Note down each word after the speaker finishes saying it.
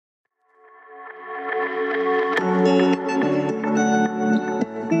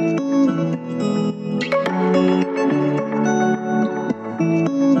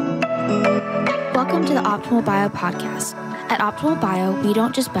Optimal Bio podcast. At Optimal Bio, we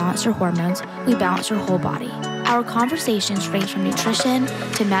don't just balance your hormones, we balance your whole body. Our conversations range from nutrition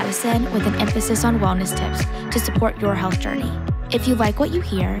to medicine with an emphasis on wellness tips to support your health journey. If you like what you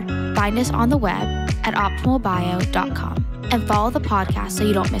hear, find us on the web at optimalbio.com and follow the podcast so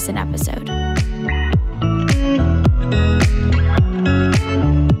you don't miss an episode.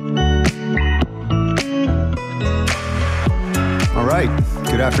 All right.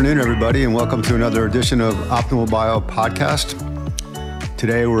 Good afternoon, everybody, and welcome to another edition of Optimal Bio podcast.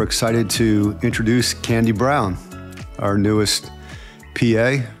 Today, we're excited to introduce Candi Brown, our newest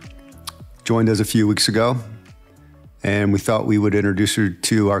PA, joined us a few weeks ago, and we thought we would introduce her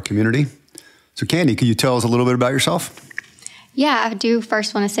to our community. So, Candi, could you tell us a little bit about yourself? Yeah, I do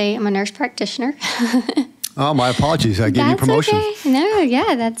first want to say I'm a nurse practitioner. Oh, my apologies. I gave you promotion. Okay. No,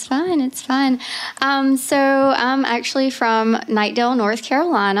 yeah, that's fine. It's fine. So I'm actually from Knightdale, North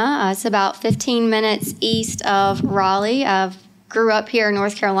Carolina. It's about 15 minutes east of Raleigh. I grew up here in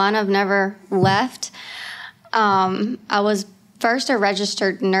North Carolina. I've never left. I was first a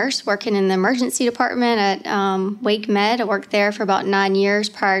registered nurse working in the emergency department at Wake Med. I worked there for about 9 years.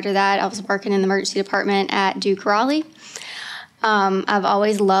 Prior to that, I was working in the emergency department at Duke Raleigh. I've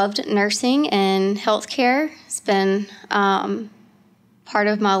always loved nursing and healthcare. It's been part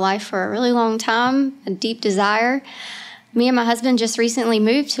of my life for a really long time, a deep desire. Me and my husband just recently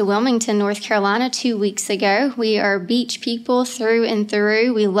moved to Wilmington, North Carolina 2 weeks ago. We are beach people through and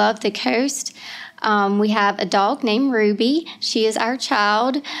through. We love the coast. We have a dog named Ruby. She is our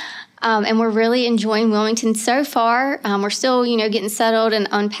child. And we're really enjoying Wilmington so far. We're still, getting settled and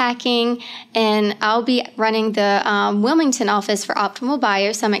unpacking. And I'll be running the Wilmington office for Optimal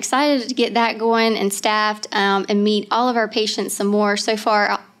Bio. So I'm excited to get that going and staffed and meet all of our patients some more. So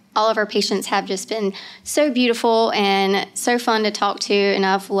far, all of our patients have just been so beautiful and so fun to talk to. And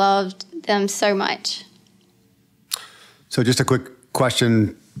I've loved them so much. So just a quick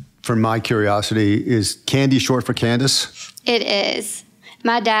question for my curiosity. Is Candi short for Candace? It is.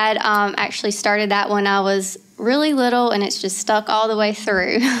 My dad actually started that when I was really little, and it's just stuck all the way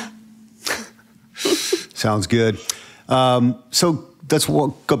through. Sounds good. So let's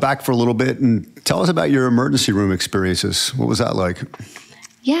go back for a little bit and tell us about your emergency room experiences. What was that like?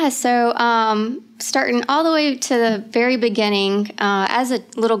 Yeah, so starting all the way to the very beginning, as a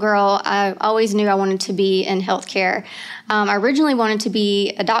little girl, I always knew I wanted to be in healthcare. I originally wanted to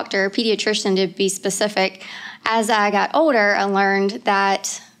be a doctor, a pediatrician to be specific. As I got older, I learned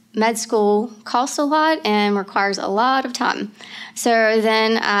that med school costs a lot and requires a lot of time. So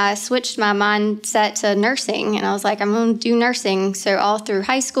then I switched my mindset to nursing, and I was like, I'm going to do nursing. So all through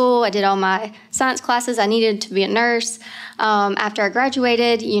high school, I did all my science classes. I needed to be a nurse. After I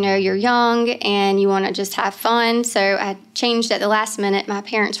graduated, you're young and you want to just have fun. So I changed at the last minute. My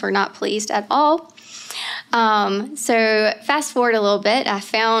parents were not pleased at all. So fast forward a little bit, I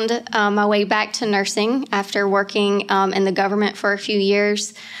found my way back to nursing after working in the government for a few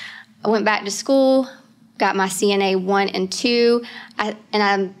years. I went back to school, got my CNA 1 and 2, and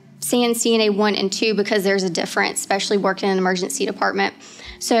I'm saying CNA 1 and 2 because there's a difference, especially working in an emergency department.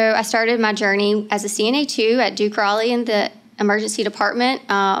 So I started my journey as a CNA 2 at Duke Raleigh in the emergency department.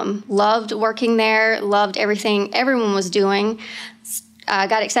 Loved working there, loved everything everyone was doing. I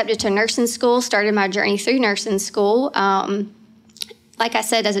got accepted to nursing school, started my journey through nursing school. Like I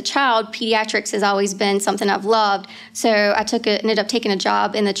said, as a child, pediatrics has always been something I've loved. So I ended up taking a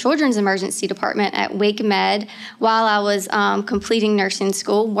job in the children's emergency department at Wake Med while I was completing nursing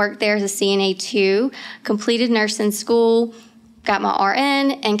school. Worked there as a CNA 2, completed nursing school, got my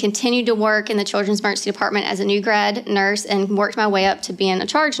RN, and continued to work in the children's emergency department as a new grad nurse and worked my way up to being a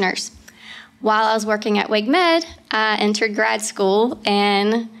charge nurse. While I was working at Wake Med, I entered grad school,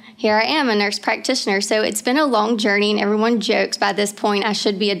 and here I am, a nurse practitioner. So it's been a long journey, and everyone jokes by this point I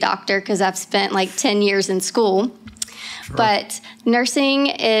should be a doctor because I've spent like 10 years in school. Sure. But nursing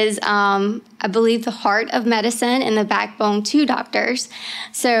is, I believe, the heart of medicine and the backbone to doctors.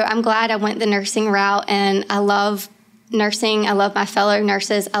 So I'm glad I went the nursing route, and I love nursing. I love my fellow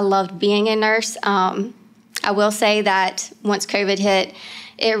nurses. I loved being a nurse. I will say that once COVID hit,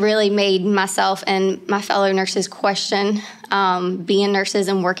 it really made myself and my fellow nurses question being nurses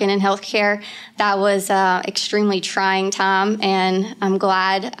and working in healthcare. That was an extremely trying time, and I'm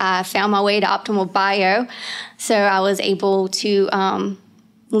glad I found my way to Optimal Bio. So I was able to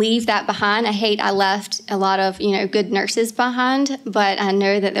leave that behind. I left a lot of good nurses behind, but I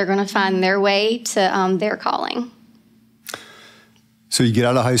know that they're going to find their way to their calling. So you get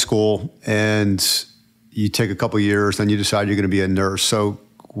out of high school and you take a couple of years, then you decide you're going to be a nurse. So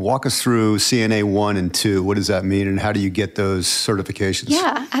walk us through CNA 1 and 2. What does that mean, and how do you get those certifications?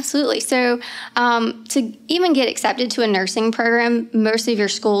 Yeah, absolutely. So to even get accepted to a nursing program, most of your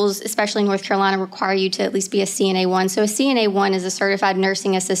schools, especially in North Carolina, require you to at least be a CNA 1. So a CNA 1 is a Certified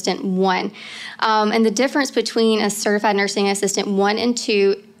Nursing Assistant 1. And the difference between a Certified Nursing Assistant 1 and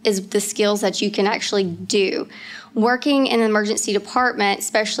 2 is the skills that you can actually do. Working in the emergency department,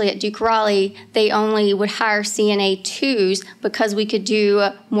 especially at Duke Raleigh, they only would hire CNA 2s because we could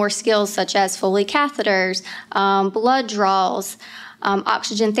do more skills such as Foley catheters, blood draws,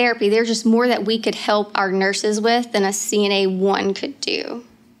 oxygen therapy. There's just more that we could help our nurses with than a CNA 1 could do.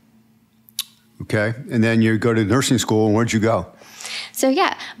 Okay, and then you go to nursing school, and where'd you go? So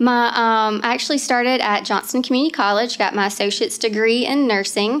yeah, I actually started at Johnston Community College, got my associate's degree in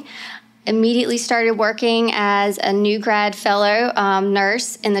nursing. Immediately started working as a new grad fellow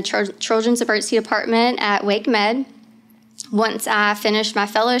nurse in the Children's Emergency Department at Wake Med. Once I finished my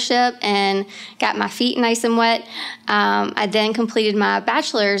fellowship and got my feet nice and wet, I then completed my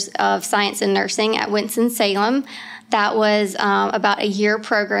Bachelor's of Science in Nursing at Winston-Salem. That was about a year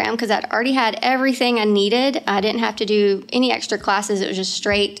program because I'd already had everything I needed. I didn't have to do any extra classes. It was just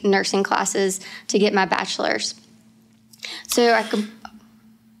straight nursing classes to get my bachelor's. So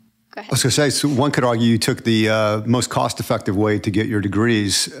Go ahead. I was going to say, so one could argue you took the most cost-effective way to get your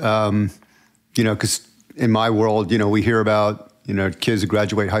degrees, because in my world, we hear about, kids who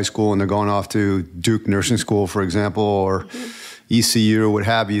graduate high school and they're going off to Duke Nursing School, for example, or ECU or what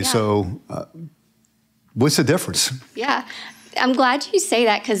have you. Yeah. So what's the difference? Yeah. I'm glad you say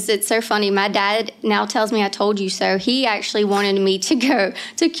that because it's so funny. My dad now tells me I told you so. He actually wanted me to go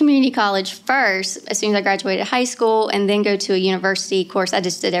to community college first as soon as I graduated high school and then go to a university. Of course, I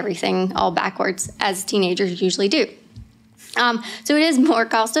just did everything all backwards as teenagers usually do. So it is more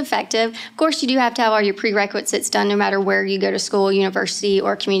cost effective. Of course, you do have to have all your prerequisites done no matter where you go to school, university,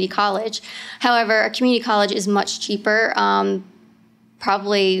 or community college. However, a community college is much cheaper,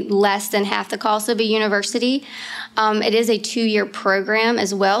 probably less than half the cost of a university. It is a 2-year program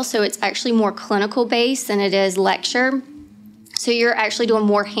as well, so it's actually more clinical based than it is lecture. So you're actually doing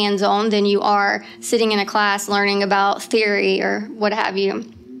more hands-on than you are sitting in a class learning about theory or what have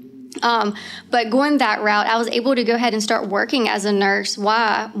you. But going that route, I was able to go ahead and start working as a nurse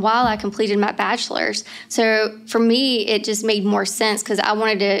while I completed my bachelor's. So for me, it just made more sense because I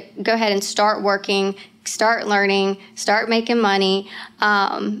wanted to go ahead and start working, start learning, start making money.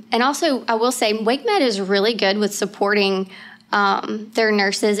 And also, I will say, Wake Med is really good with supporting their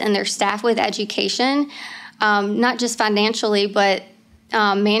nurses and their staff with education, not just financially, but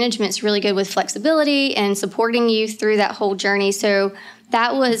management's really good with flexibility and supporting you through that whole journey. So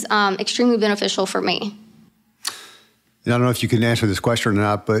that was extremely beneficial for me. And I don't know if you can answer this question or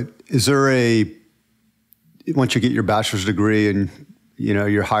not, but is there once you get your bachelor's degree and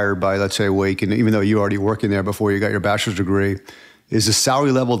you're hired by, let's say, Wake, and even though you were already working there before you got your bachelor's degree, is the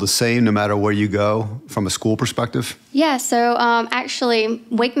salary level the same no matter where you go from a school perspective? Yeah, so actually,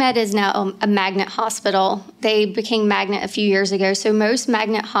 Wake Med is now a magnet hospital. They became magnet a few years ago. So most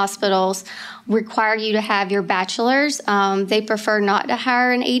magnet hospitals require you to have your bachelor's. They prefer not to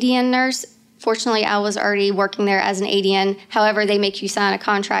hire an ADN nurse. Fortunately, I was already working there as an ADN. However, they make you sign a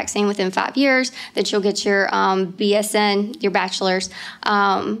contract saying within 5 years that you'll get your BSN, your bachelor's,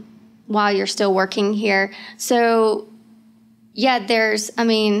 while you're still working here. So yeah,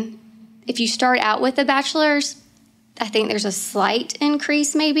 if you start out with a bachelor's, I think there's a slight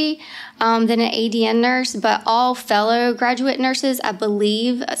increase maybe than an ADN nurse, but all fellow graduate nurses, I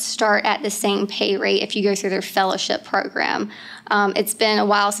believe, start at the same pay rate if you go through their fellowship program. It's been a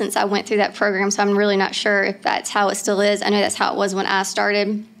while since I went through that program, so I'm really not sure if that's how it still is. I know that's how it was when I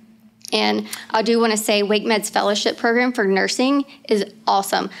started. And I do want to say Wake Med's fellowship program for nursing is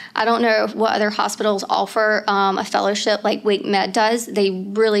awesome. I don't know what other hospitals offer a fellowship like Wake Med does. They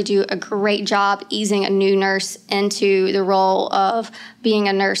really do a great job easing a new nurse into the role of being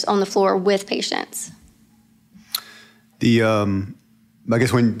a nurse on the floor with patients. The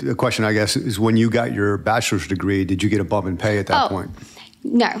question is when you got your bachelor's degree, did you get a bump in pay at that point?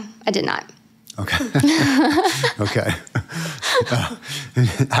 No, I did not. Okay. Okay.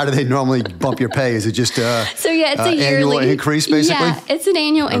 How do they normally bump your pay? Is it just it's a yearly annual increase, basically? Yeah, it's an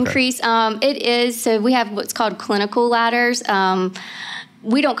annual increase. It is. So we have what's called clinical ladders.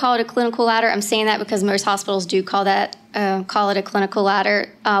 We don't call it a clinical ladder. I'm saying that because most hospitals do call it a clinical ladder.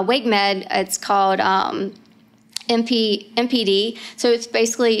 Wake Med, it's called MPD. So it's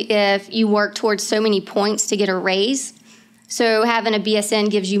basically if you work towards so many points to get a raise. So having a BSN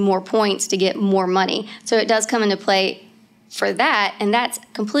gives you more points to get more money. So it does come into play for that, and that's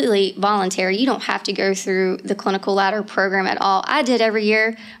completely voluntary. You don't have to go through the clinical ladder program at all. I did every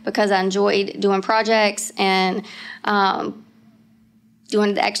year because I enjoyed doing projects and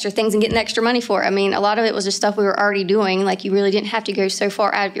doing the extra things and getting the extra money for it. I mean, a lot of it was just stuff we were already doing. Like, you really didn't have to go so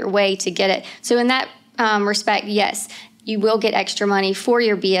far out of your way to get it. So in that respect, yes, you will get extra money for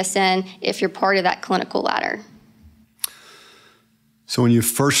your BSN if you're part of that clinical ladder. So when you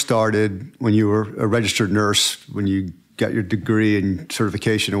first started, when you were a registered nurse, when you got your degree and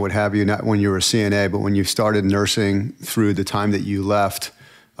certification and what have you, not when you were a CNA, but when you started nursing through the time that you left,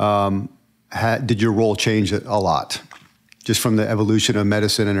 did your role change a lot, just from the evolution of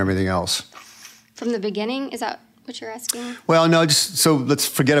medicine and everything else? From the beginning, is that what you're asking? Well, no, just so let's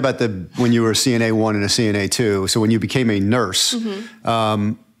forget about when you were a CNA 1 and a CNA 2. So when you became a nurse, you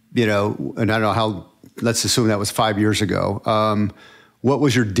know, and I don't know how, let's assume that was 5 years ago. What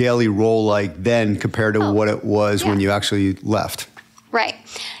was your daily role like then compared to what it was when you actually left? Right.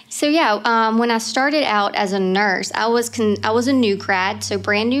 So when I started out as a nurse, I was a new grad, so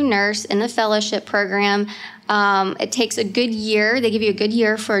brand new nurse in the fellowship program. It takes a good year. They give you a good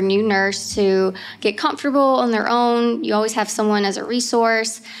year for a new nurse to get comfortable on their own. You always have someone as a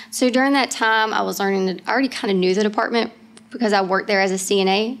resource. So during that time, I was learning. I already kind of knew the department because I worked there as a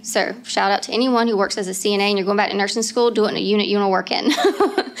CNA. So shout out to anyone who works as a CNA and you're going back to nursing school, do it in a unit you want to work in.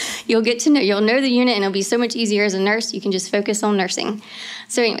 You'll know the unit, and it'll be so much easier as a nurse. You can just focus on nursing.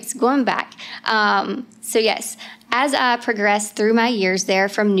 So anyways, going back. So yes, as I progressed through my years there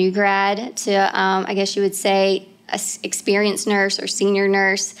from new grad to, I guess you would say, a experienced nurse or senior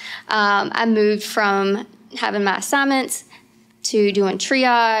nurse, I moved from having my assignments to doing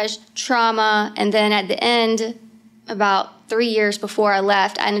triage, trauma, and then at the end, about 3 years before I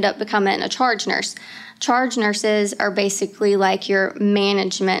left, I ended up becoming a charge nurse. Charge nurses are basically like your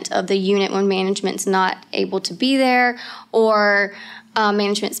management of the unit when management's not able to be there or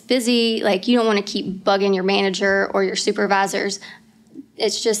management's busy. Like, you don't want to keep bugging your manager or your supervisors.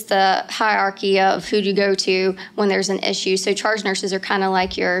 It's just the hierarchy of who to go to when there's an issue. So charge nurses are kind of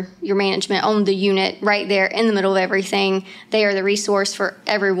like your management on the unit, right there in the middle of everything. They are the resource for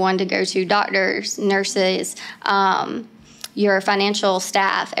everyone to go to, doctors, nurses, your financial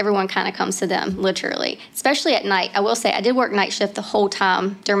staff. Everyone kind of comes to them, literally, especially at night. I will say I did work night shift the whole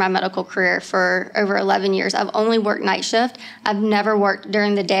time during my medical career for over 11 years. I've only worked night shift. I've never worked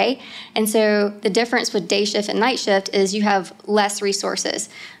during the day. And so the difference with day shift and night shift is you have less resources.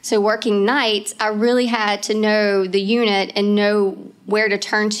 So working nights, I really had to know the unit and know where to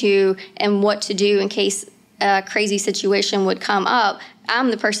turn to and what to do in case a crazy situation would come up.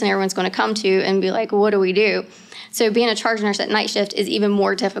 I'm the person everyone's going to come to and be like, what do we do? So being a charge nurse at night shift is even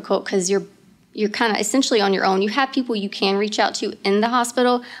more difficult because you're kind of essentially on your own. You have people you can reach out to in the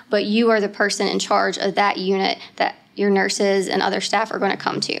hospital, but you are the person in charge of that unit that your nurses and other staff are going to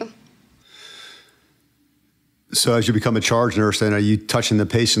come to. So as you become a charge nurse, then are you touching the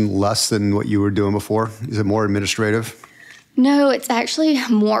patient less than what you were doing before? Is it more administrative? No, it's actually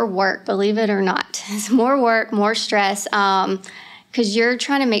more work, believe it or not. It's more work, more stress. Because you're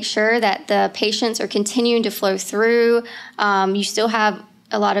trying to make sure that the patients are continuing to flow through. You still have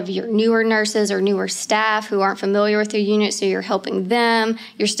a lot of your newer nurses or newer staff who aren't familiar with your unit, so you're helping them.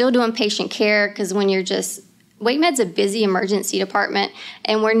 You're still doing patient care because when you're wake med's a busy emergency department,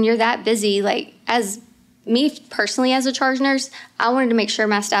 and when you're that busy, like as me personally as a charge nurse, I wanted to make sure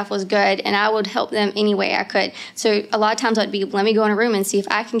my staff was good and I would help them any way I could. So a lot of times I'd be, let me go in a room and see if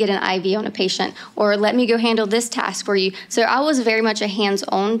I can get an IV on a patient, or let me go handle this task for you. So I was very much a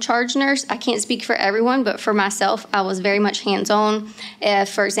hands-on charge nurse. I can't speak for everyone, but for myself, I was very much hands-on. If,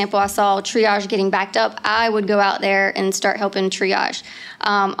 for example, I saw triage getting backed up, I would go out there and start helping triage.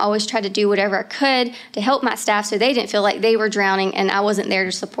 I always tried to do whatever I could to help my staff so they didn't feel like they were drowning and I wasn't there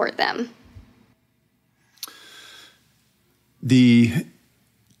to support them.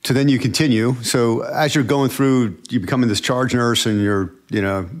 So then you continue. So as you're going through, you becoming this charge nurse and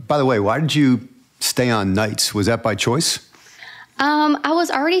by the way, why did you stay on nights? Was that by choice? I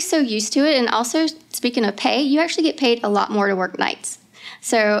was already so used to it. And also, speaking of pay, you actually get paid a lot more to work nights.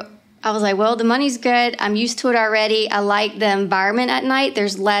 So I was like, well, the money's good. I'm used to it already. I like the environment at night.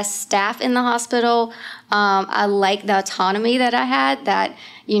 There's less staff in the hospital. I like the autonomy that I had, that,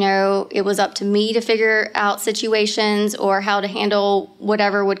 it was up to me to figure out situations or how to handle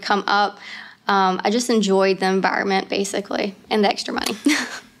whatever would come up. I just enjoyed the environment, basically, and the extra money.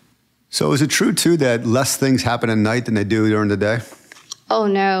 So is it true, too, that less things happen at night than they do during the day? Oh,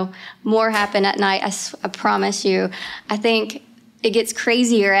 no. More happen at night, I promise you. I think it gets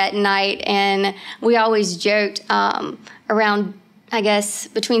crazier at night, and we always joked around I guess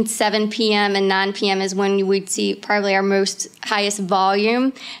between 7 p.m. and 9 p.m. is when we'd see probably our highest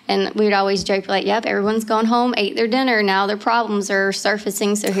volume. And we'd always joke like, yep, everyone's gone home, ate their dinner. Now their problems are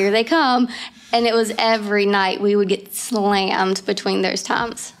surfacing, so here they come. And it was every night we would get slammed between those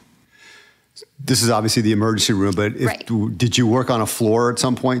times. This is obviously the emergency room, but did you work on a floor at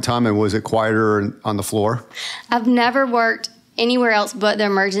some point in time, and was it quieter on the floor? I've never worked anywhere else but the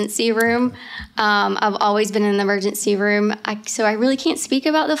emergency room. I've always been in the emergency room, so I really can't speak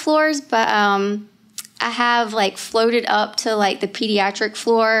about the floors, but I have like floated up to like the pediatric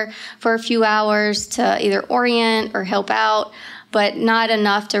floor for a few hours to either orient or help out, but not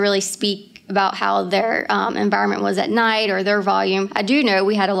enough to really speak about how their environment was at night or their volume. I do know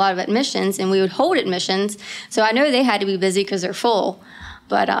we had a lot of admissions, and we would hold admissions, so I know they had to be busy because they're full,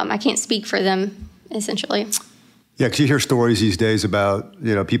 but I can't speak for them, essentially. Yeah, because you hear stories these days about,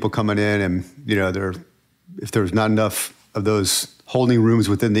 people coming in and, if there's not enough of those holding rooms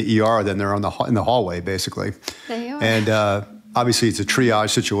within the ER, then they're in the hallway, basically. They are. And obviously it's a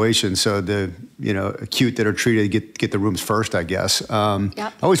triage situation, so the acute that are treated get the rooms first, I guess. Yep.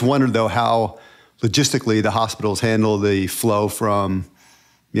 I always wondered though how logistically the hospitals handle the flow from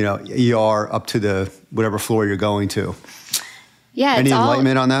ER up to the whatever floor you're going to. Yeah, any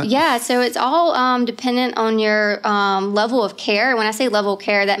enlightenment on that? Yeah, so it's all dependent on your level of care. When I say level of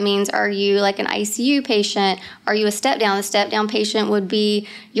care, that means are you like an ICU patient? Are you a step down? A step down patient would be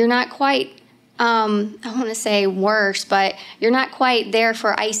you're not quite. I want to say worse, but you're not quite there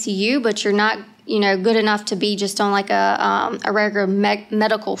for ICU, but you're not, good enough to be just on like a regular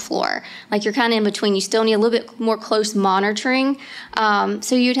medical floor. Like you're kind of in between. You still need a little bit more close monitoring.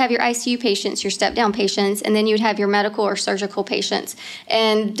 So you'd have your ICU patients, your step down patients, and then you'd have your medical or surgical patients.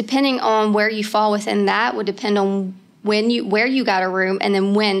 And depending on where you fall within that would depend on where you got a room, and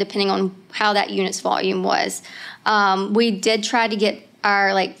then when, depending on how that unit's volume was. We did try to get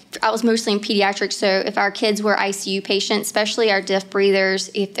I was mostly in pediatrics, so if our kids were ICU patients, especially our diff breathers,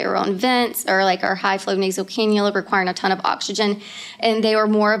 if they were on vents or like our high flow nasal cannula requiring a ton of oxygen, and they were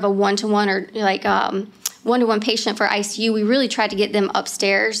more of a one-to-one or one-to-one patient for ICU, we really tried to get them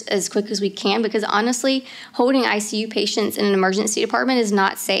upstairs as quick as we can, because honestly, holding ICU patients in an emergency department is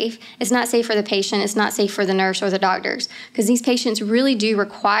not safe. It's not safe for the patient. It's not safe for the nurse or the doctors, because these patients really do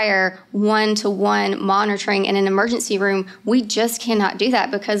require one-to-one monitoring in an emergency room. We just cannot do that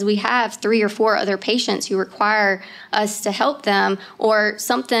because we have 3 or 4 other patients who require us to help them, or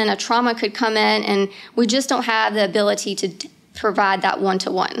a trauma could come in, and we just don't have the ability to provide that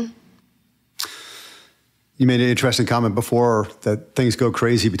one-to-one. You made an interesting comment before that things go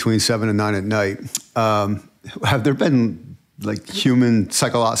crazy between 7 and 9 at night. Have there been like human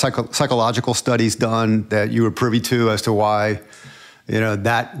psychological studies done that you were privy to as to why,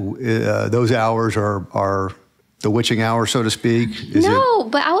 those hours are the witching hour, so to speak?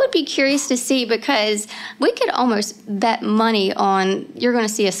 But I would be curious to see, because we could almost bet money on you're going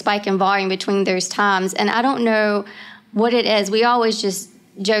to see a spike in volume between those times. And I don't know what it is. We always just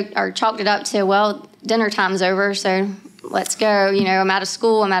joked or chalked it up to, well, dinner time's over, so let's go. I'm out of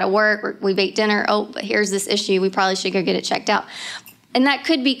school, I'm out of work, we've ate dinner. Oh, but here's this issue. We probably should go get it checked out. And that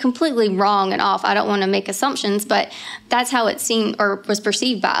could be completely wrong and off. I don't want to make assumptions, but that's how it seemed or was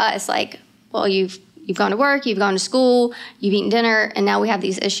perceived by us. Like, well, you've gone to work, you've gone to school, you've eaten dinner, and now we have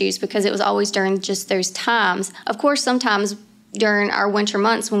these issues, because it was always during just those times. Of course, sometimes during our winter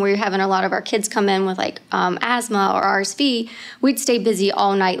months when we were having a lot of our kids come in with asthma or RSV, we'd stay busy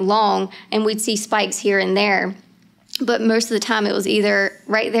all night long, and we'd see spikes here and there. But most of the time it was either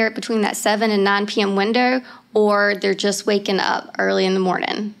right there between that 7 and 9 p.m. window, or they're just waking up early in the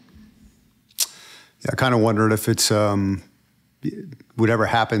morning. Yeah, I kind of wondered if it's whatever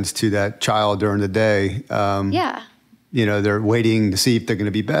happens to that child during the day. They're waiting to see if they're going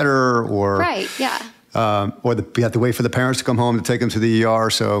to be better, or right, yeah. Or you have to wait for the parents to come home to take them to the ER.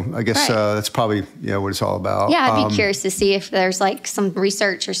 So I guess that's probably what it's all about. Yeah, I'd be curious to see if there's some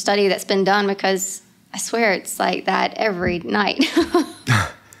research or study that's been done, because I swear it's like that every night.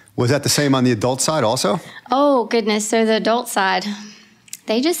 Was that the same on the adult side also? Oh, goodness. So the adult side,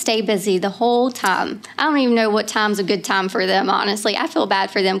 they just stay busy the whole time. I don't even know what time's a good time for them, honestly. I feel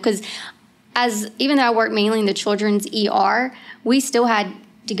bad for them, because even though I work mainly in the children's ER, we still had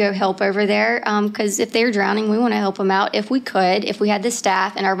to go help over there, because if they're drowning, we want to help them out if we could, if we had the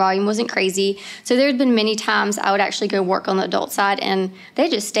staff and our volume wasn't crazy. So there had been many times I would actually go work on the adult side, and they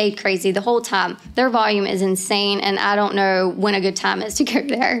just stayed crazy the whole time. Their volume is insane, and I don't know when a good time is to go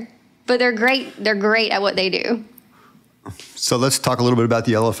there. But they're great. They're great at what they do. So let's talk a little bit about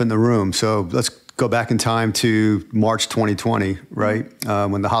the elephant in the room. So let's go back in time to March 2020, right?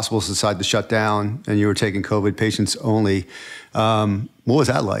 When the hospitals decided to shut down and you were taking COVID patients only. What was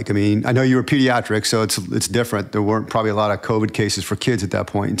that like? I mean, I know you were pediatric, so it's different. There weren't probably a lot of COVID cases for kids at that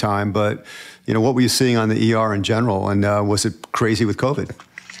point in time, but what were you seeing on the ER in general? And was it crazy with COVID?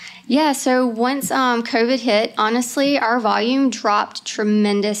 Yeah, so once COVID hit, honestly, our volume dropped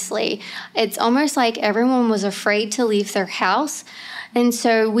tremendously. It's almost like everyone was afraid to leave their house. And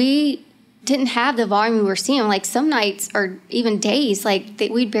so we didn't have the volume we were seeing. Like some nights or even days,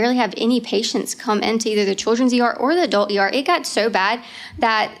 we'd barely have any patients come into either the children's ER or the adult ER. It got so bad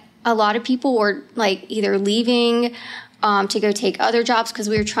that a lot of people were either leaving to go take other jobs because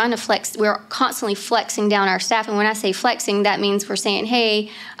we were trying to flex. We were constantly flexing down our staff. And when I say flexing, that means we're saying, hey,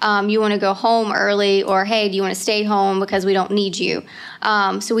 you want to go home early, or hey, do you want to stay home because we don't need you?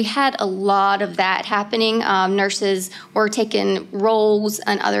 So we had a lot of that happening. Nurses were taking roles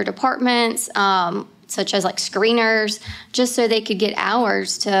in other departments, such as screeners, just so they could get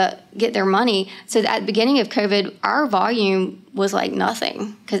hours to get their money. So at the beginning of COVID, our volume was like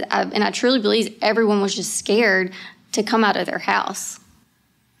nothing. And I truly believe everyone was just scared to come out of their house.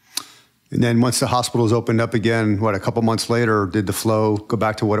 And then once the hospitals opened up again, a couple months later, did the flow go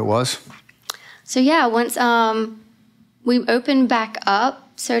back to what it was? So yeah, once we opened back up,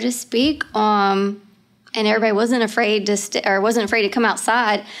 so to speak, and everybody wasn't afraid to come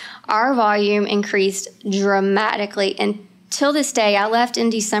outside, our volume increased dramatically. And till this day, I left in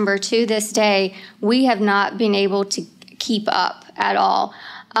December, to this day, we have not been able to keep up at all.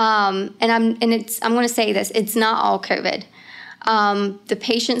 I'm going to say this, it's not all COVID. The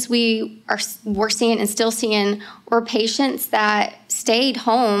patients we're seeing and still seeing were patients that stayed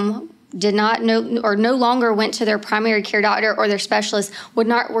home, did not know or no longer went to their primary care doctor or their specialist, were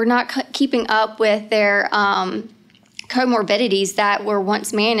not keeping up with their comorbidities that were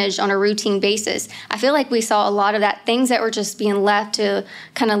once managed on a routine basis. I feel like we saw a lot of that, things that were just being left to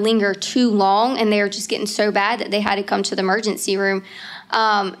kind of linger too long, and they were just getting so bad that they had to come to the emergency room.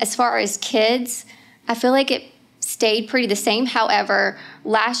 As far as kids, I feel like it stayed pretty the same. However,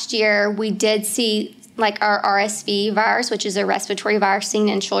 last year we did see our RSV virus, which is a respiratory virus seen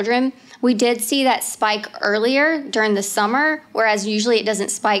in children. We did see that spike earlier during the summer, whereas usually it doesn't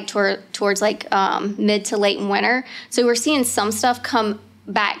spike towards mid to late winter. So we're seeing some stuff come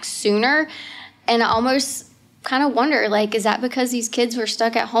back sooner. And I almost kind of wonder, is that because these kids were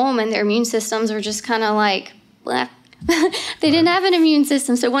stuck at home and their immune systems were just kind of bleh. They didn't have an immune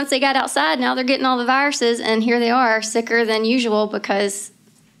system. So once they got outside, now they're getting all the viruses, and here they are, sicker than usual because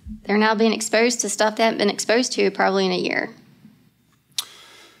they're now being exposed to stuff they haven't been exposed to probably in a year.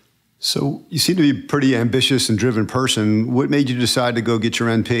 So you seem to be a pretty ambitious and driven person. What made you decide to go get your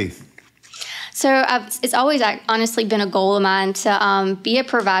NP? So it's always honestly been a goal of mine to be a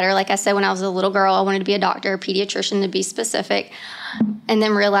provider. Like I said, when I was a little girl, I wanted to be a doctor, a pediatrician to be specific, and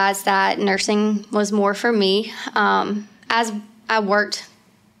then realized that nursing was more for me. As I worked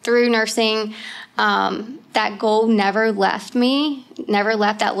through nursing, that goal never left me, never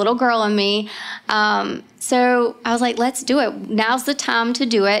left that little girl in me. So I was like, let's do it. Now's the time to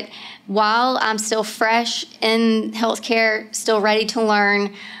do it while I'm still fresh in healthcare, still ready to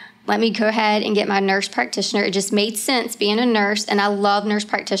learn. Let me go ahead and get my nurse practitioner. It just made sense being a nurse, and I love nurse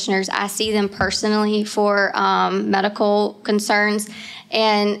practitioners. I see them personally for medical concerns,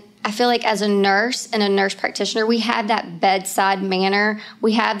 and I feel like as a nurse and a nurse practitioner, we have that bedside manner.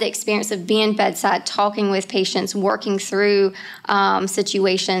 We have the experience of being bedside, talking with patients, working through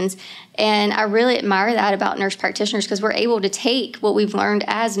situations, and I really admire that about nurse practitioners because we're able to take what we've learned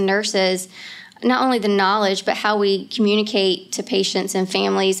as nurses, not only the knowledge, but how we communicate to patients and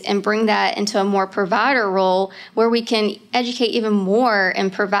families, and bring that into a more provider role where we can educate even more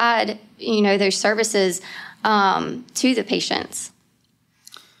and provide, those services to the patients.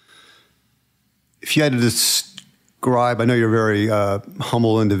 If you had to describe, I know you're a very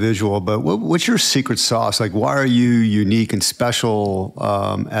humble individual, but what's your secret sauce? Why are you unique and special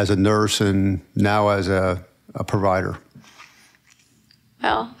as a nurse and now as a provider?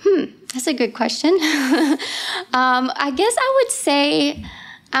 Well, that's a good question. I guess I would say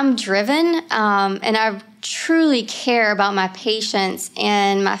I'm driven, and I truly care about my patients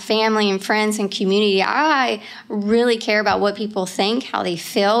and my family and friends and community. I really care about what people think, how they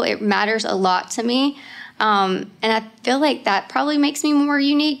feel. It matters a lot to me. And I feel like that probably makes me more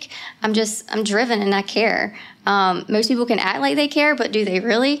unique. I'm driven and I care. Most people can act like they care, but do they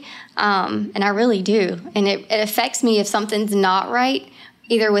really? And I really do. And it affects me if something's not right.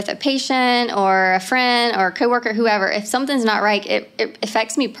 either with a patient or a friend or a coworker, whoever, if something's not right, it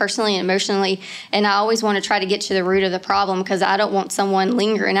affects me personally and emotionally. And I always want to try to get to the root of the problem, because I don't want someone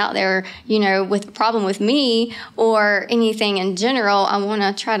lingering out there, with a problem with me or anything in general. I want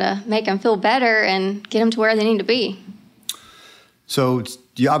to try to make them feel better and get them to where they need to be. So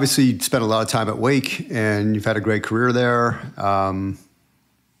you obviously spent a lot of time at Wake, and you've had a great career there.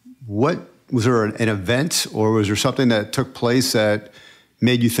 Was there an event, or was there something that took place that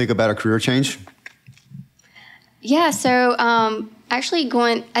made you think about a career change? Yeah, so actually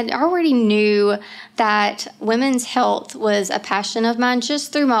I already knew that women's health was a passion of mine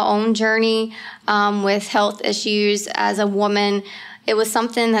just through my own journey with health issues as a woman. It was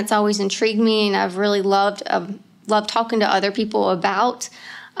something that's always intrigued me, and I've really loved talking to other people about.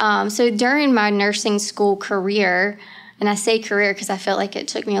 So during my nursing school career, and I say career because I feel like it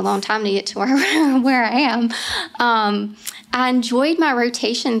took me a long time to get to where I am, I enjoyed my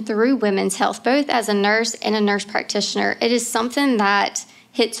rotation through women's health, both as a nurse and a nurse practitioner. It is something that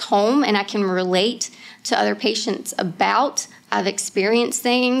hits home and I can relate to other patients about. I've experienced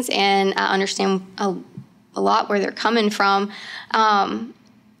things and I understand a lot where they're coming from.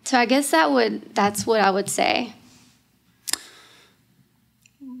 So I guess that's what I would say.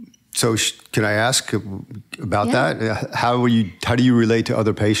 So can I ask about that? How do you relate to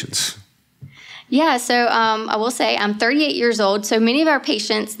other patients? Yeah, so I will say I'm 38 years old. So many of our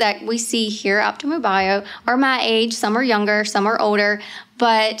patients that we see here at Optimal Bio are my age. Some are younger, some are older.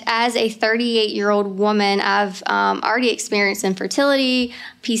 But as a 38-year-old woman, I've already experienced infertility,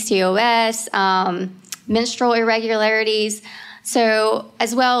 PCOS, menstrual irregularities. So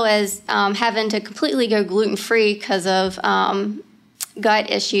as well as having to completely go gluten-free because of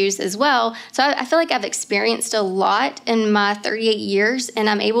gut issues as well. So I feel like I've experienced a lot in my 38 years, and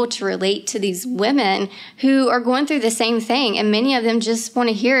I'm able to relate to these women who are going through the same thing. And many of them just want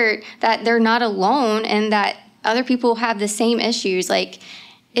to hear that they're not alone and that other people have the same issues. Like,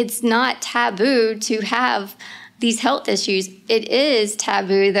 it's not taboo to have these health issues. It is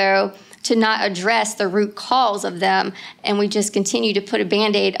taboo, though, to not address the root cause of them, and we just continue to put a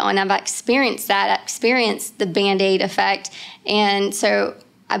Band-Aid on. I've experienced that. I experienced the Band-Aid effect, and so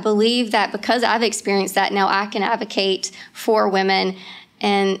I believe that because I've experienced that, now I can advocate for women,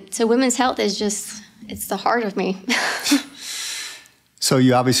 and so women's health is just, it's the heart of me. So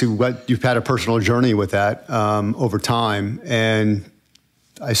you obviously, you've had a personal journey with that over time, and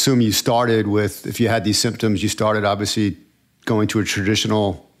I assume you started with, if you had these symptoms, you started obviously going to a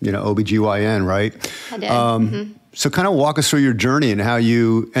traditional OBGYN, right? I did. So kind of walk us through your journey and how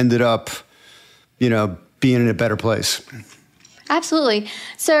you ended up, being in a better place. Absolutely.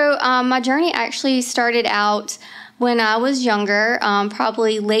 So my journey actually started out when I was younger,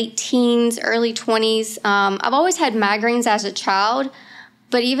 probably late teens, early 20s. I've always had migraines as a child,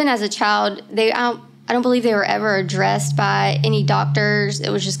 but even as a child, I don't believe they were ever addressed by any doctors.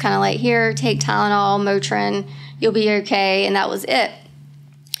 It was just kind of like, here, take Tylenol, Motrin, you'll be okay, and that was it.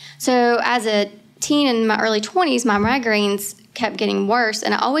 So as a teen in my early 20s, my migraines kept getting worse,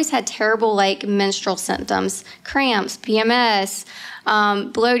 and I always had terrible menstrual symptoms, cramps, PMS,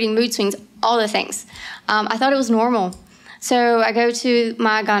 bloating, mood swings, all the things. I thought it was normal. So I go to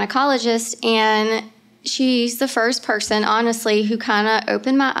my gynecologist, and she's the first person, honestly, who kind of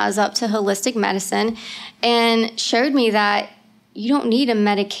opened my eyes up to holistic medicine and showed me that you don't need a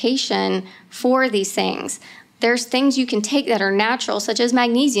medication for these things. There's things you can take that are natural, such as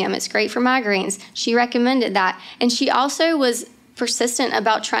magnesium. It's great for migraines. She recommended that. And she also was persistent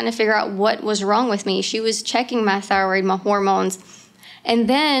about trying to figure out what was wrong with me. She was checking my thyroid, my hormones. And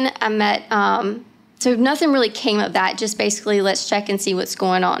then I met, so nothing really came of that, just basically let's check and see what's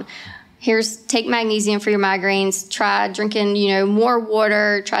going on. Take magnesium for your migraines, try drinking, more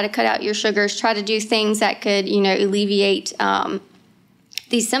water, try to cut out your sugars, try to do things that could, alleviate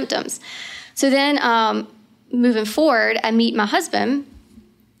these symptoms. So then, moving forward, I meet my husband,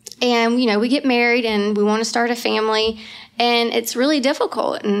 and, we get married and we want to start a family, and it's really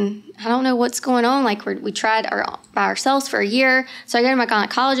difficult. And I don't know what's going on. We tried by ourselves for a year. So I go to my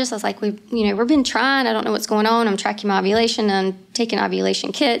gynecologist. I was like, we've been trying. I don't know what's going on. I'm tracking my ovulation. I'm taking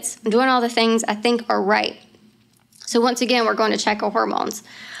ovulation kits. I'm doing all the things I think are right. So once again, we're going to check our hormones.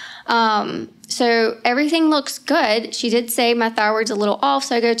 So everything looks good. She did say my thyroid's a little off,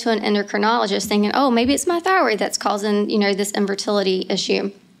 so I go to an endocrinologist thinking, oh, maybe it's my thyroid that's causing, this infertility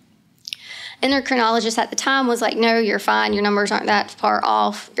issue. Endocrinologist at the time was like, no, you're fine. Your numbers aren't that far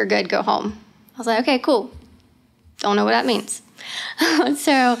off. You're good. Go home. I was like, okay, cool. Don't know what that means.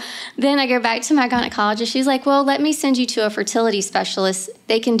 So then I go back to my gynecologist. She's like, well, let me send you to a fertility specialist.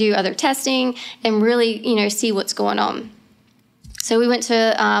 They can do other testing and really, see what's going on. So we went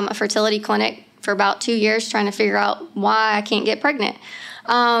to a fertility clinic for about 2 years trying to figure out why I can't get pregnant.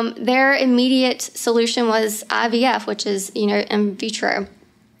 Their immediate solution was IVF, which is, in vitro.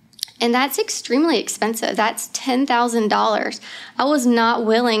 And that's extremely expensive. That's $10,000. I was not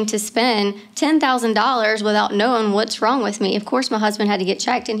willing to spend $10,000 without knowing what's wrong with me. Of course, my husband had to get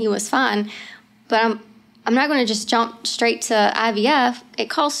checked and he was fine. But I'm not going to just jump straight to IVF. It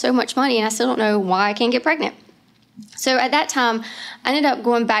costs so much money and I still don't know why I can't get pregnant. So at that time, I ended up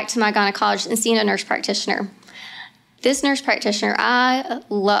going back to my gynecologist and seeing a nurse practitioner. This nurse practitioner, I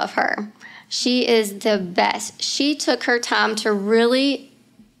love her. She is the best. She took her time to really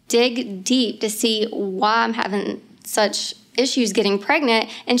dig deep to see why I'm having such issues getting pregnant,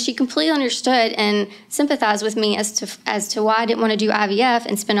 and she completely understood and sympathized with me as to why I didn't want to do IVF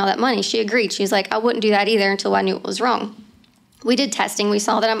and spend all that money. She agreed. She was like, I wouldn't do that either until I knew what was wrong. We did testing. We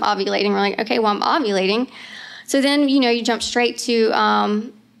saw that I'm ovulating. We're like, okay, well, I'm ovulating. So then, you jump straight to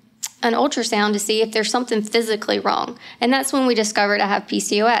an ultrasound to see if there's something physically wrong. And that's when we discovered I have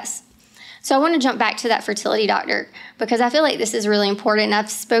PCOS. So I want to jump back to that fertility doctor because I feel like this is really important. And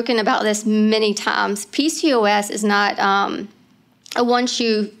I've spoken about this many times. PCOS is not a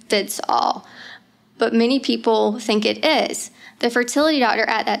one-shoe-fits-all, but many people think it is. The fertility doctor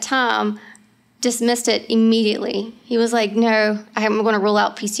at that time dismissed it immediately. He was like, no, I'm going to rule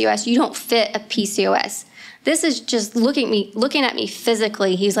out PCOS. You don't fit a PCOS. This is just looking at me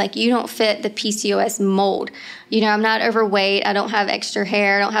physically. He's like, you don't fit the PCOS mold. I'm not overweight. I don't have extra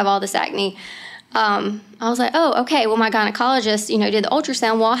hair. I don't have all this acne. I was like, oh, okay. Well, my gynecologist, did the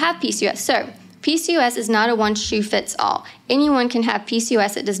ultrasound. Well, I have PCOS. So PCOS is not a one shoe fits all. Anyone can have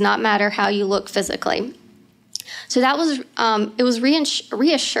PCOS. It does not matter how you look physically. So that was, it was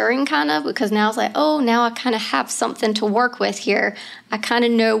reassuring kind of, because now I was like, oh, now I kind of have something to work with here. I kind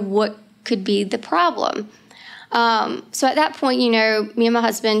of know what could be the problem. So at that point, me and my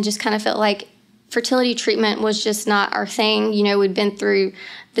husband just kind of felt like fertility treatment was just not our thing. We'd been through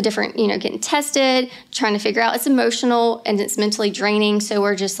the different, getting tested, trying to figure out. It's emotional and it's mentally draining. So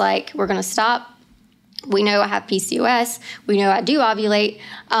we're just like, we're going to stop. We know I have PCOS. We know I do ovulate.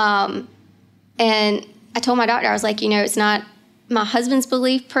 And I told my doctor, I was like, it's not my husband's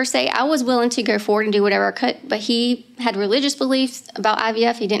belief per se. I was willing to go forward and do whatever I could, but he had religious beliefs about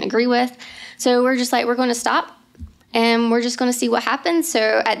IVF he didn't agree with. So we're just like, we're going to stop. And we're just going to see what happens.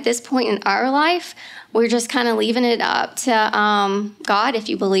 So at this point in our life, we're just kind of leaving it up to God. If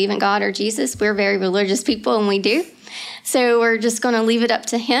you believe in God or Jesus, we're very religious people, and we do. So we're just going to leave it up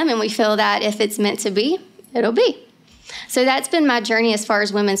to him. And we feel that if it's meant to be, it'll be. So that's been my journey as far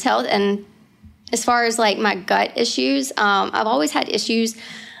as women's health. And as far as like my gut issues, I've always had issues,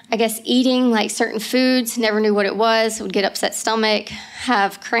 I guess, eating like certain foods, never knew what it was, would get upset stomach,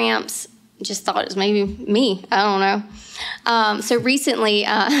 have cramps. Just thought it was maybe me. I don't know. So recently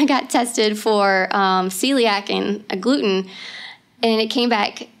I got tested for celiac and gluten, and it came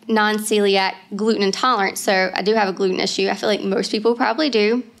back non-celiac gluten intolerant. So I do have a gluten issue. I feel like most people probably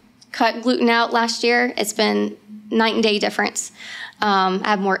do. Cut gluten out last year. It's been night and day difference. I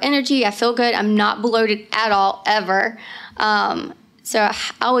have more energy. I feel good. I'm not bloated at all, ever. So I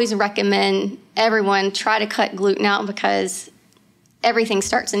always recommend everyone try to cut gluten out because everything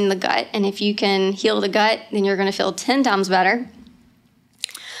starts in the gut, and if you can heal the gut, then you're going to feel 10 times better.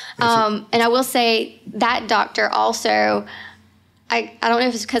 And I will say that doctor also, I don't know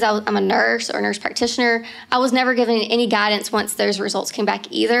if it's because I'm a nurse or nurse practitioner, I was never given any guidance once those results came back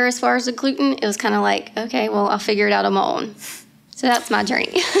either as far as the gluten. It was kind of like, okay, well, I'll figure it out on my own. So that's my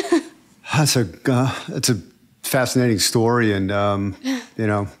journey. That's a fascinating story, and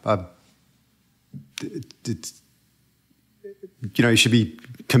it's you should be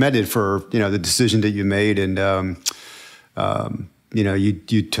commended for the decision that you made, and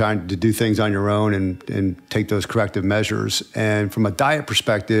you trying to do things on your own and take those corrective measures. And from a diet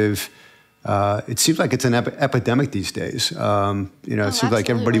perspective, it seems like it's an epidemic these days. It seems absolutely.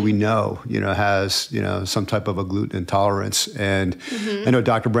 like everybody we know has some type of a gluten intolerance. And I know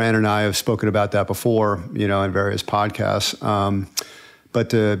Dr. Brown and I have spoken about that before, in various podcasts.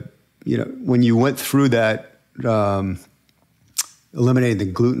 But when you went through that, eliminating the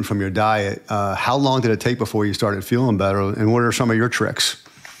gluten from your diet, how long did it take before you started feeling better? And what are some of your tricks?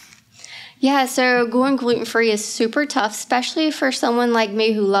 Yeah, so going gluten-free is super tough, especially for someone like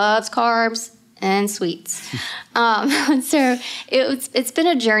me who loves carbs and sweets. So it's been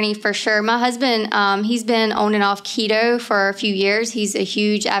a journey for sure. My husband, he's been on and off keto for a few years. He's a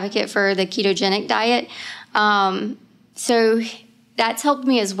huge advocate for the ketogenic diet. So that's helped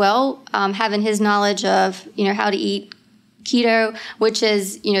me as well, having his knowledge of, how to eat keto, which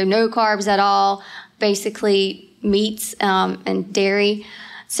is, no carbs at all, basically meats and dairy.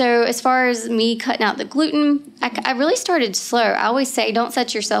 So as far as me cutting out the gluten, I really started slow. I always say, don't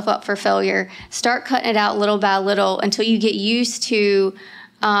set yourself up for failure. Start cutting it out little by little until you get used to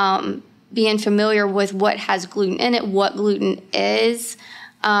being familiar with what has gluten in it, what gluten is,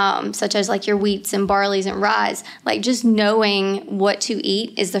 such as like your wheats and barleys and ryes. Like just knowing what to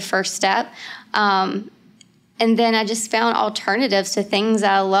eat is the first step. And then I just found alternatives to things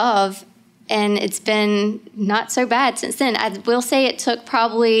I love. And it's been not so bad since then. I will say it took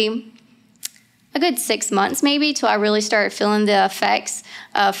probably a good 6 months maybe till I really started feeling the effects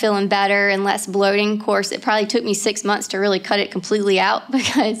of feeling better and less bloating. Of course, it probably took me 6 months to really cut it completely out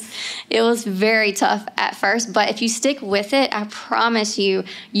because it was very tough at first. But if you stick with it, I promise you,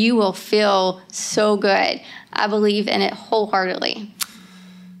 you will feel so good. I believe in it wholeheartedly.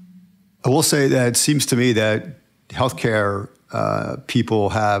 I will say that it seems to me that healthcare people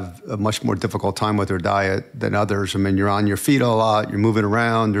have a much more difficult time with their diet than others. I mean, you're on your feet a lot, you're moving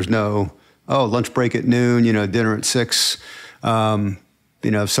around, there's no, lunch break at noon, dinner at 6.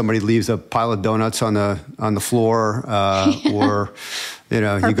 If somebody leaves a pile of donuts on the floor, or you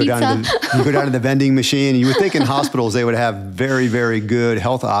go down to the vending machine. You would think in hospitals they would have very, very good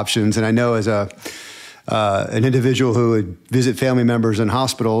health options. And I know as an individual who would visit family members in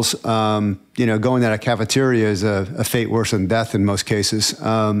hospitals, going to that cafeteria is a fate worse than death in most cases.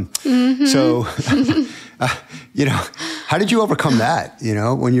 So, how did you overcome that?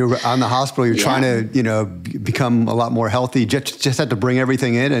 When you're on the hospital, you're trying to, become a lot more healthy. Just had to bring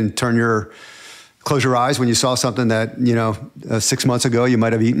everything in and close your eyes when you saw something that, 6 months ago you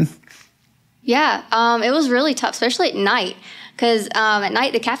might have eaten? Yeah, it was really tough, especially at night. Because at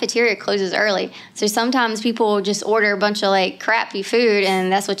night, the cafeteria closes early. So sometimes people will just order a bunch of crappy food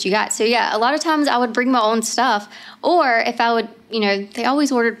and that's what you got. So yeah, a lot of times I would bring my own stuff. Or if I would, they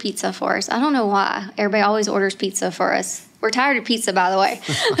always ordered pizza for us. I don't know why. Everybody always orders pizza for us. We're tired of pizza, by the way.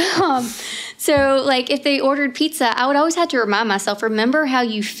 So if they ordered pizza, I would always have to remind myself, remember how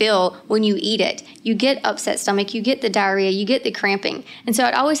you feel when you eat it. You get upset stomach, you get the diarrhea, you get the cramping. And so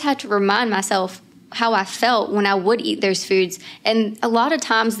I'd always have to remind myself how I felt when I would eat those foods. And a lot of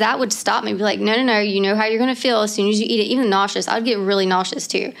times that would stop me, be like, no, you know how you're going to feel as soon as you eat it. Even nauseous. I'd get really nauseous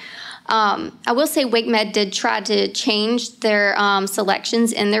too. I will say WakeMed did try to change their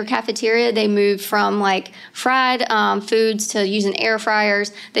selections in their cafeteria. They moved from fried foods to using air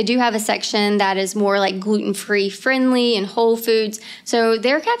fryers. They do have a section that is more gluten-free friendly and whole foods. So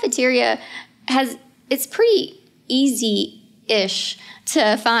their cafeteria it's pretty easy-ish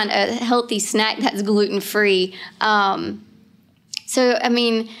to find a healthy snack that's gluten-free. So, I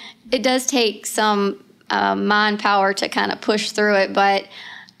mean, it does take some mind power to kind of push through it, but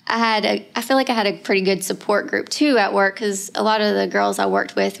I feel like I had a pretty good support group too at work because a lot of the girls I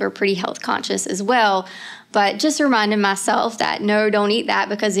worked with were pretty health conscious as well. But just reminding myself that, no, don't eat that,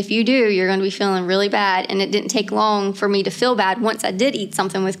 because if you do, you're going to be feeling really bad. And it didn't take long for me to feel bad once I did eat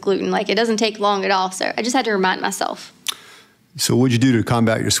something with gluten. It doesn't take long at all. So I just had to remind myself. So what'd you do to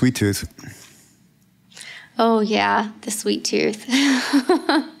combat your sweet tooth? Oh, yeah, the sweet tooth.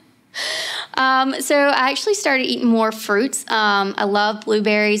 So I actually started eating more fruits. I love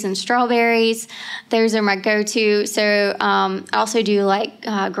blueberries and strawberries. Those are my go-to. So I also do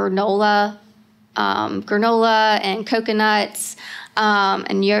granola and coconuts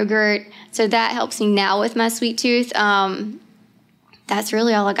and yogurt. So that helps me now with my sweet tooth. That's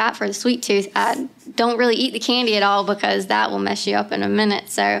really all I got for the sweet tooth. I don't really eat the candy at all because that will mess you up in a minute.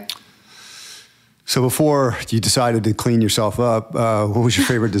 So before you decided to clean yourself up, what was your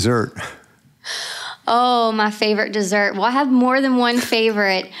favorite dessert? Oh, my favorite dessert. Well, I have more than one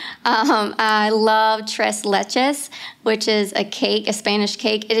favorite. I love tres leches, which is a cake, a Spanish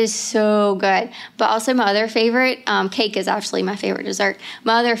cake. It is so good. But also my other favorite, cake is actually my favorite dessert.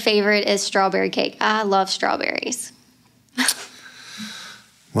 My other favorite is strawberry cake. I love strawberries.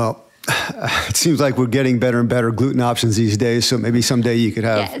 Well, it seems like we're getting better and better gluten options these days. So maybe someday you could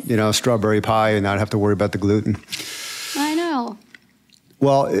have, strawberry pie and not have to worry about the gluten. I know.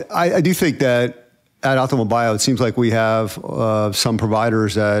 Well, I do think that at Optimal Bio, it seems like we have some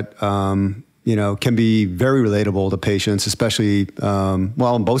providers that, can be very relatable to patients, especially,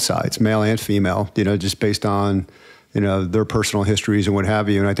 on both sides, male and female, just based on, their personal histories and what have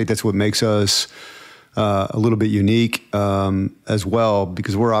you. And I think that's what makes us a little bit unique as well,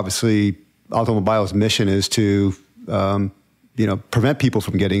 because we're obviously, Optimal Bio's mission is to, prevent people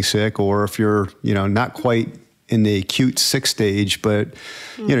from getting sick, or if you're, not quite in the acute sick stage, but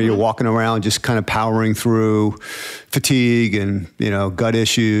you're walking around just kind of powering through fatigue and gut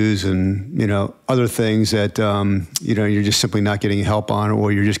issues and other things that you're just simply not getting help on,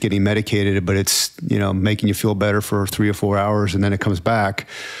 or you're just getting medicated, but it's making you feel better for 3 or 4 hours and then it comes back.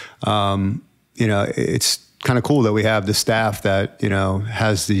 It's kind of cool that we have the staff that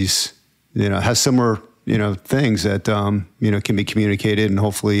has these has similar things that can be communicated and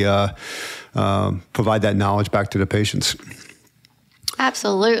hopefully provide that knowledge back to the patients.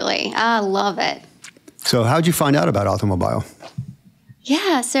 Absolutely. I love it. So how'd you find out about Optimal Bio?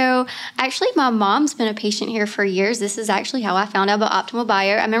 Yeah, so actually my mom's been a patient here for years. This is actually how I found out about Optimal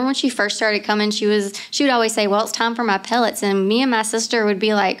Bio. I remember when she first started coming, she would always say, well, it's time for my pellets. And me and my sister would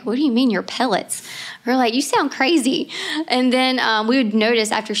be like, what do you mean your pellets? We're like, you sound crazy. And then we would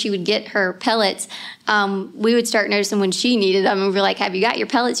notice after she would get her pellets, we would start noticing when she needed them. And we'd be like, have you got your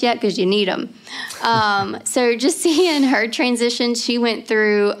pellets yet? Because you need them. So just seeing her transition, she went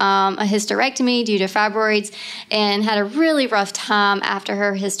through a hysterectomy due to fibroids and had a really rough time after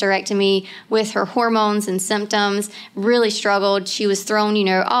her hysterectomy with her hormones and symptoms, really struggled. She was thrown,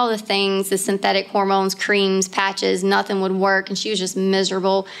 all the things, the synthetic hormones, creams, patches, nothing would work. And she was just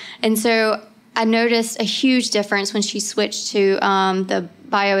miserable. And so I noticed a huge difference when she switched to the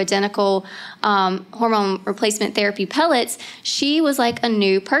bioidentical hormone replacement therapy pellets. She was like a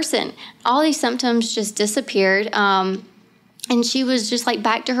new person. All these symptoms just disappeared. And she was just like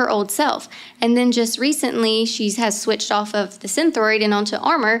back to her old self. And then just recently, she has switched off of the Synthroid and onto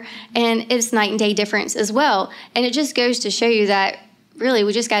Armor, and it's night and day difference as well. And it just goes to show you that really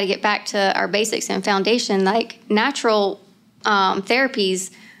we just got to get back to our basics and foundation. Like natural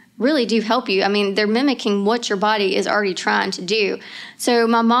therapies really do help you. I mean, they're mimicking what your body is already trying to do. So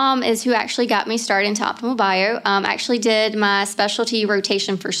my mom is who actually got me started into Optimal Bio. Actually did my specialty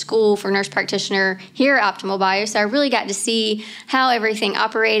rotation for school for nurse practitioner here at Optimal Bio. So I really got to see how everything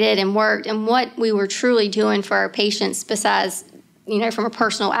operated and worked and what we were truly doing for our patients besides from a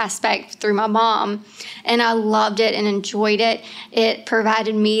personal aspect through my mom. And I loved it and enjoyed it. It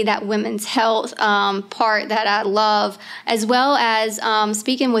provided me that women's health part that I love, as well as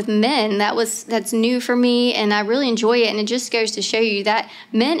speaking with men. That's new for me, and I really enjoy it. And it just goes to show you that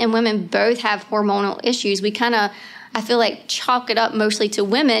men and women both have hormonal issues. We kind of, I feel like, chalk it up mostly to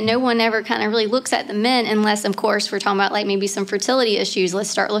women. No one ever kind of really looks at the men unless, of course, we're talking about like maybe some fertility issues. Let's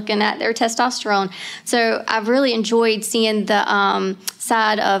start looking at their testosterone. So I've really enjoyed seeing the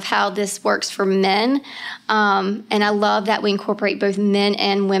side of how this works for men. And I love that we incorporate both men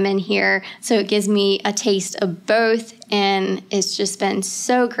and women here. So it gives me a taste of both. And it's just been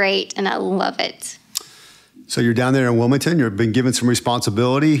so great. And I love it. So you're down there in Wilmington. You've been given some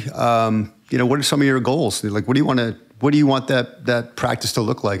responsibility. What are some of your goals? Like, what do you want that practice to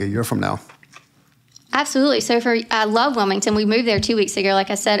look like a year from now? Absolutely. So I love Wilmington. We moved there 2 weeks ago, like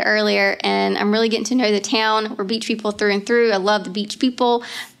I said earlier, and I'm really getting to know the town. We're beach people through and through. I love the beach people.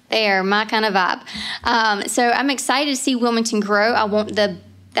 They are my kind of vibe. So I'm excited to see Wilmington grow. I want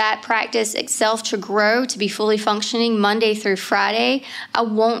that practice itself to grow, to be fully functioning Monday through Friday. I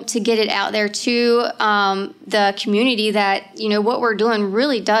want to get it out there to the community that, what we're doing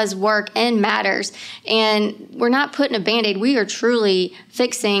really does work and matters. And we're not putting a Band-Aid. We are truly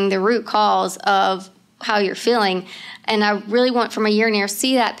fixing the root cause of how you're feeling. And I really want from a year near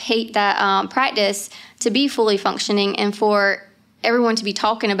see that practice to be fully functioning and for everyone to be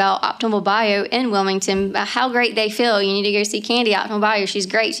talking about Optimal Bio in Wilmington, about how great they feel. You need to go see Candi, Optimal Bio. She's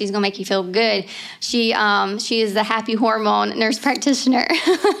great. She's going to make you feel good. She is the happy hormone nurse practitioner.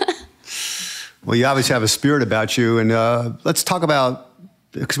 Well, you obviously have a spirit about you. And let's talk about,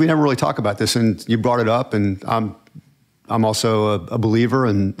 because we never really talk about this, and you brought it up, and I'm also a believer,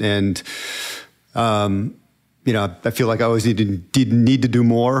 and I feel like I always need to do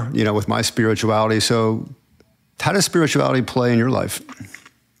more, with my spirituality. So how does spirituality play in your life?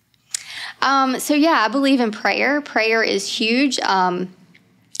 I believe in prayer. Prayer is huge. I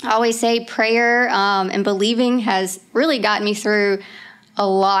always say prayer and believing has really gotten me through a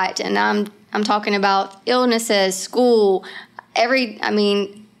lot. And I'm talking about illnesses, school,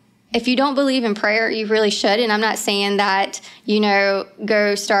 if you don't believe in prayer, you really should. And I'm not saying that,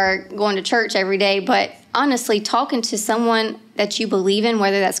 go start going to church every day, but honestly, talking to someone that you believe in,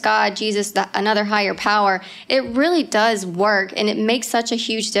 whether that's God, Jesus, another higher power, it really does work. And it makes such a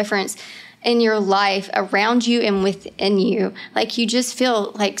huge difference in your life, around you and within you. Like, you just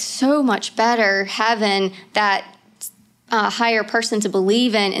feel like so much better having that higher person to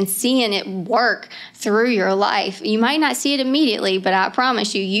believe in and seeing it work through your life. You might not see it immediately, but I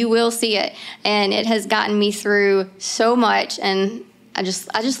promise you will see it. And it has gotten me through so much, and I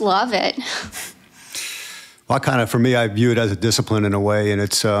just love it. For me, I view it as a discipline in a way, and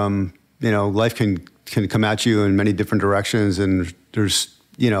it's, life can come at you in many different directions, and there's,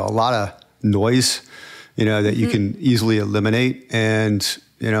 a lot of noise, that you can easily eliminate. And,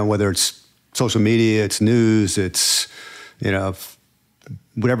 whether it's social media, it's news, it's,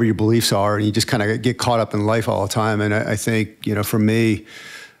 whatever your beliefs are, and you just kind of get caught up in life all the time. And I think, for me,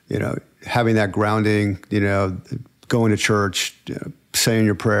 having that grounding, going to church, saying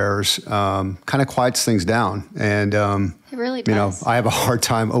your prayers, kind of quiets things down. And, it really does. I have a hard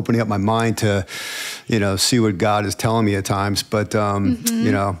time opening up my mind to, see what God is telling me at times. But,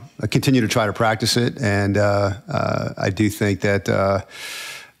 I continue to try to practice it. And I do think that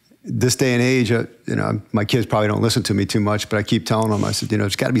this day and age, my kids probably don't listen to me too much, but I keep telling them, I said,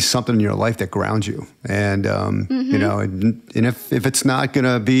 there's got to be something in your life that grounds you. And, and if it's not going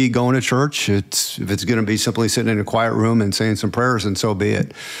to be going to church, if it's going to be simply sitting in a quiet room and saying some prayers, and so be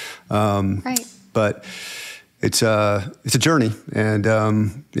it. Right. But it's a journey, and,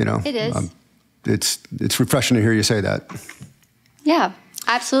 it is. It's refreshing to hear you say that. Yeah,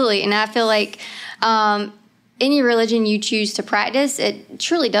 absolutely. And I feel like, any religion you choose to practice, it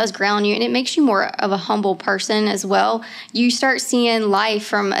truly does ground you, and it makes you more of a humble person as well. You start seeing life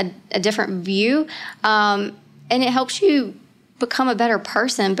from a different view, and it helps you become a better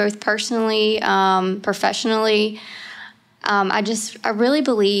person, both personally, professionally. I really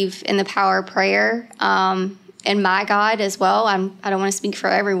believe in the power of prayer, and my God as well. I don't want to speak for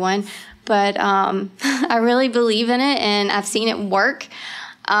everyone, but I really believe in it, and I've seen it work,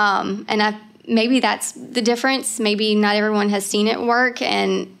 and maybe that's the difference. Maybe not everyone has seen it work,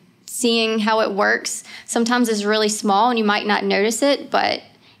 and seeing how it works sometimes is really small and you might not notice it, but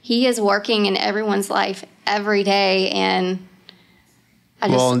he is working in everyone's life every day. And I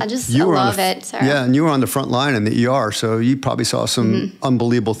love it. So. Yeah. And you were on the front line in the ER, so you probably saw some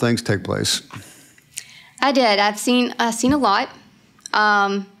unbelievable things take place. I did. I've seen a lot.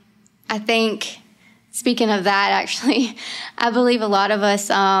 I think, speaking of that, actually, I believe a lot of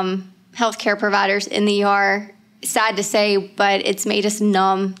us, healthcare providers in the ER, sad to say, but it's made us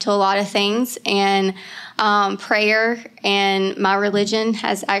numb to a lot of things. And prayer and my religion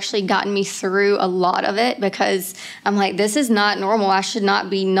has actually gotten me through a lot of it, because I'm like, this is not normal. I should not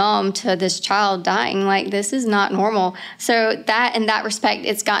be numb to this child dying. Like, this is not normal. So that, in that respect,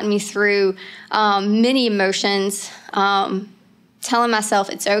 it's gotten me through many emotions, telling myself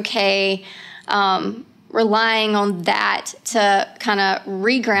it's okay, relying on that to kind of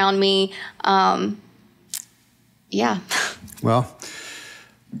reground me. Yeah. Well,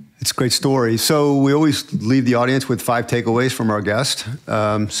 it's a great story. So we always leave the audience with 5 takeaways from our guest.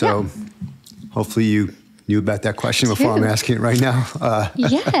 Hopefully you knew about that question before I'm asking it right now.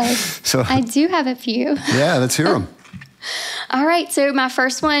 Yes, so I do have a few. Yeah, let's hear them. All right. So my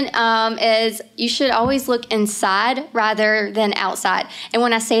first one is you should always look inside rather than outside. And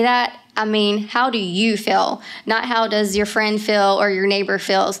when I say that, I mean, how do you feel? Not how does your friend feel or your neighbor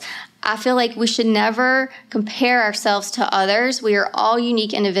feels. I feel like we should never compare ourselves to others. We are all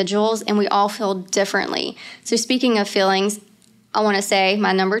unique individuals, and we all feel differently. So speaking of feelings, I want to say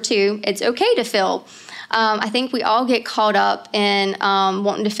my number 2, it's okay to feel. I think we all get caught up in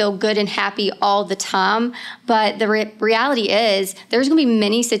wanting to feel good and happy all the time. But the reality is there's going to be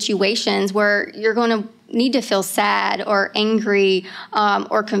many situations where you're going to need to feel sad or angry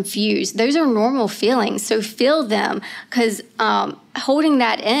or confused. Those are normal feelings. So feel them, because holding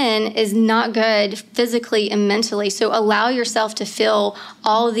that in is not good physically and mentally. So allow yourself to feel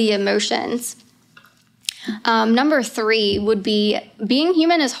all the emotions. Number 3 would be being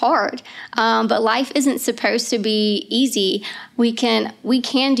human is hard, but life isn't supposed to be easy. We can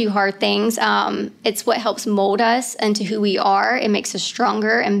do hard things. It's what helps mold us into who we are. It makes us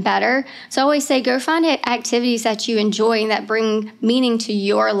stronger and better. So I always say, go find activities that you enjoy and that bring meaning to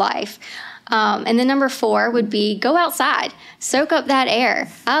your life. And then number 4 would be go outside, soak up that air.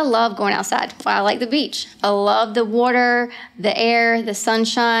 I love going outside. I like the beach. I love the water, the air, the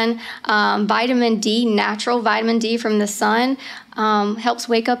sunshine. Vitamin D, natural vitamin D from the sun, helps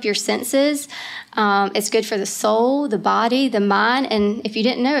wake up your senses. It's good for the soul, the body, the mind. And if you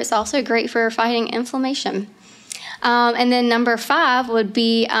didn't know, it's also great for fighting inflammation. And then number 5 would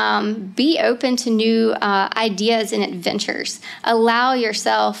be open to new ideas and adventures. Allow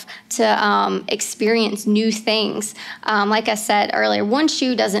yourself to experience new things. Like I said earlier, one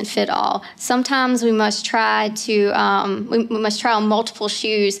shoe doesn't fit all. Sometimes we must try on multiple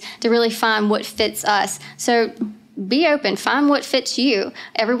shoes to really find what fits us. So be open, find what fits you.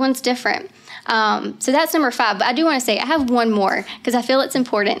 Everyone's different. So that's number 5. But I do want to say I have one more because I feel it's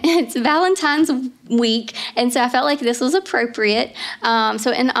important. It's Valentine's week, and so I felt like this was appropriate.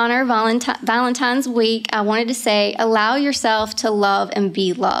 So in honor of Valentine's week, I wanted to say, allow yourself to love and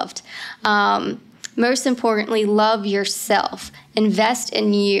be loved. Most importantly, love yourself. Invest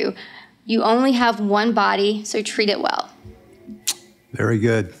in you. You only have one body, so treat it well. Very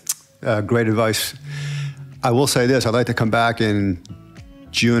good. Great advice. I will say this. I'd like to come back in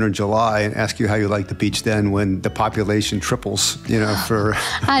June or July and ask you how you like the beach then when the population triples, for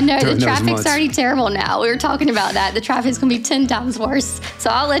I know, the traffic's already terrible now. We were talking about that. The traffic's going to be 10 times worse. So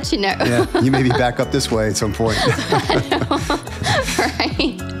I'll let you know. Yeah, you may be back up this way at some point. I know.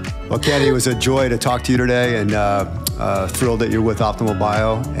 Right. Well, Candi, it was a joy to talk to you today, and thrilled that you're with Optimal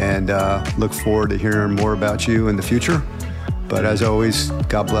Bio, and look forward to hearing more about you in the future. But as always,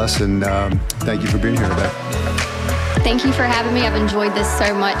 God bless, and thank you for being here today. Thank you for having me. I've enjoyed this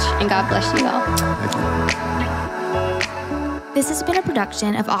so much, and God bless you all. Thank you. This has been a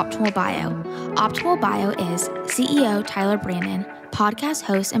production of Optimal Bio. Optimal Bio is CEO Tyler Brannon, podcast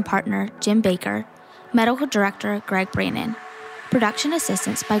host and partner Jim Baker, medical director Greg Brannon, production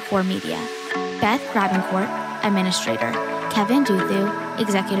assistance by Core Media, Beth Gravencourt, administrator, Kevin Duthu,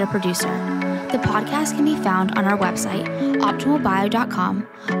 executive producer. The podcast can be found on our website, optimalbio.com,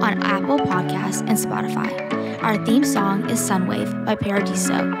 on Apple Podcasts and Spotify. Our theme song is Sunwave by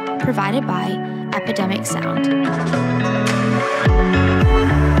Paradiso, provided by Epidemic Sound.